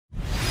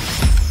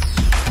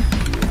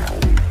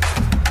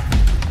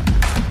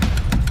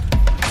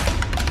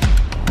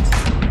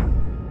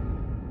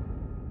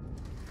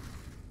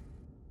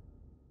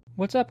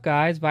What's up,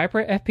 guys?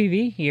 Viper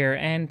FPV here,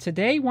 and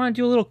today I want to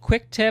do a little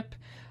quick tip.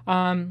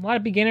 A lot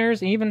of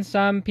beginners, and even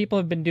some people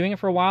have been doing it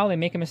for a while. They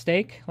make a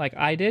mistake, like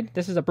I did.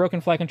 This is a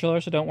broken flight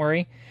controller, so don't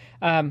worry.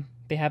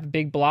 They have a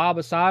big blob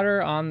of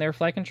solder on their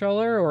flight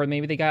controller, or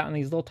maybe they got on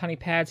these little tiny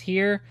pads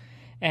here,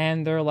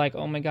 and they're like,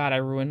 oh my god, I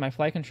ruined my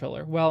flight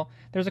controller. Well,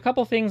 there's a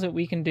couple things that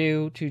we can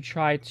do to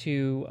try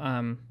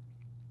to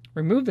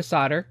remove the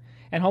solder,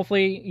 and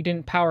hopefully you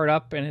didn't power it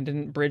up and it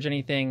didn't bridge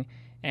anything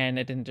and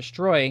it didn't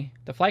destroy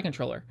the flight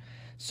controller.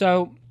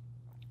 So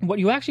what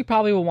you actually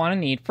probably will want to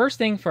need, first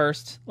thing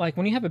first, like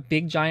when you have a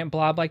big giant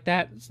blob like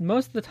that,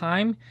 most of the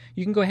time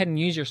you can go ahead and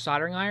use your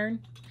soldering iron,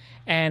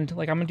 and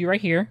like I'm going to do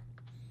right here.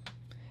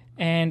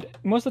 And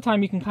most of the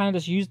time you can kind of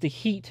just use the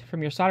heat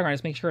from your soldering iron,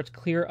 just make sure it's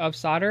clear of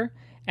solder,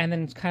 and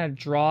then kind of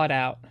draw it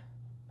out.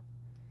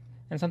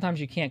 And sometimes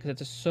you can't because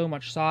it's just so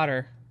much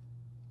solder.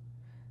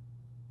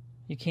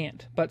 You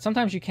can't. But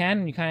sometimes you can,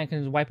 and you kind of can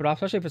just wipe it off,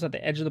 especially if it's at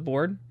the edge of the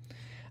board.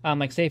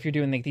 Like say if you're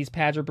doing like these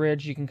pads or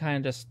bridge, you can kind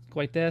of just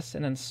go like this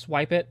and then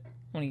swipe it.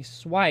 When you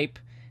swipe,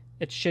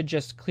 it should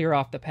just clear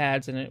off the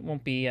pads and it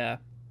won't be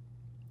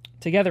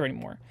together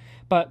anymore.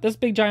 But this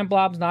big giant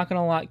blob's not going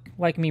to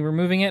like me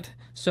removing it.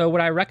 So what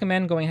I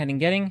recommend going ahead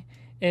and getting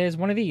is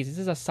one of these. This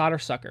is a solder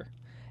sucker.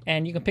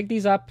 And you can pick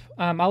these up.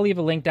 I'll leave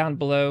a link down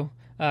below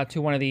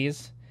to one of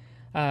these.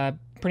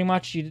 Pretty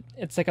much,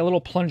 it's like a little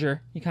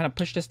plunger. You kind of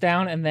push this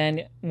down, and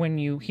then when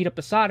you heat up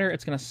the solder,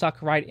 it's going to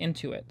suck right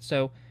into it.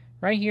 So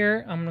right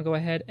here, I'm going to go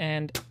ahead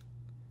and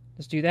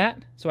just do that.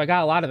 So I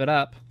got a lot of it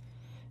up,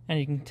 and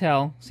you can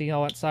tell, see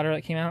all that solder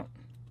that came out?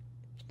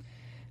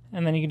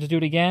 And then you can just do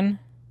it again.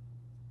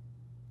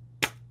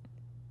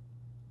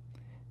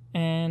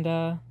 And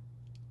I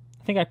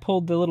think I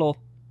pulled the little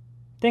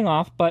thing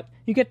off, but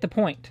you get the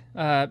point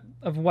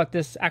of what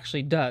this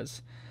actually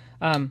does.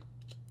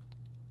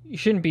 You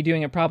shouldn't be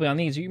doing it probably on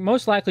these.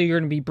 Most likely you're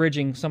going to be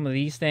bridging some of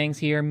these things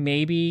here,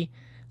 maybe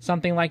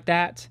something like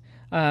that.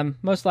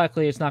 Most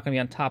likely it's not going to be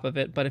on top of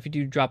it, but if you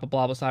do drop a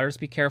blob of solder, just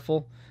be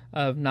careful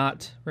of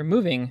not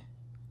removing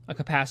a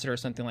capacitor or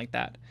something like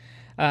that.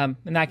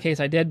 In that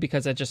case I did,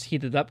 because it just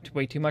heated up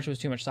way too much. It was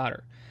too much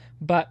solder.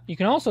 But you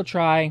can also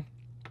try,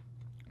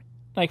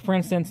 like for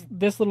instance,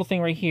 this little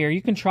thing right here.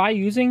 You can try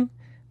using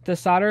the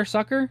solder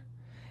sucker,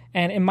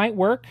 and it might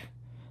work.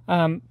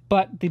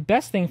 But the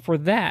best thing for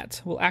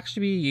that will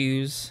actually be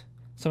use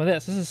some of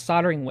this. This is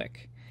soldering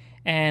wick.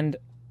 And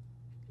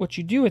what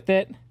you do with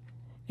it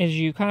is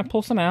you kind of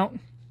pull some out,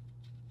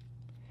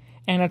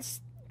 and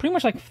it's pretty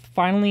much like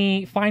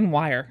fine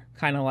wire,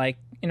 kind of like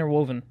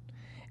interwoven.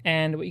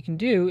 And what you can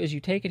do is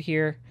you take it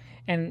here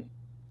and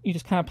you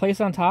just kind of place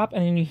it on top,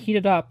 and then you heat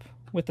it up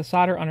with the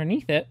solder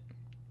underneath it,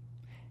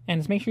 and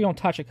just make sure you don't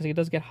touch it because it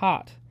does get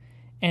hot.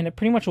 And it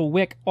pretty much will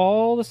wick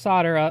all the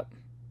solder up.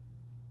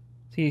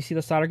 So you see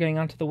the solder getting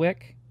onto the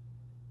wick,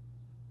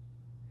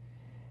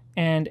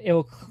 and it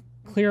will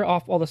clear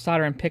off all the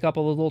solder and pick up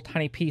all the little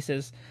tiny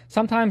pieces.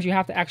 Sometimes you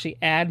have to actually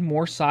add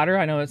more solder.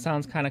 I know it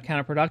sounds kind of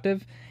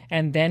counterproductive,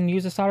 and then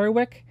use a solder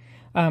wick.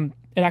 It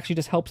actually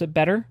just helps it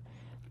better,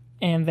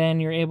 and then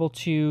you're able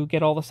to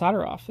get all the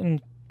solder off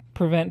and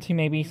prevent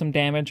maybe some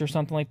damage or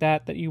something like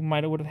that that you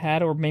would have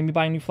had, or maybe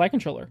buy a new flight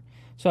controller.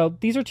 So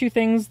these are two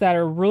things that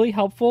are really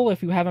helpful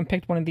if you haven't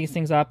picked one of these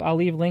things up. I'll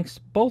leave links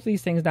to both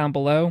these things down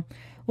below.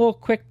 Little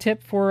quick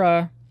tip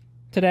for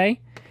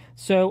today.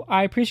 So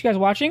I appreciate you guys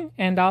watching,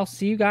 and I'll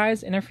see you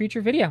guys in a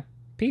future video.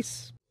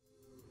 Peace.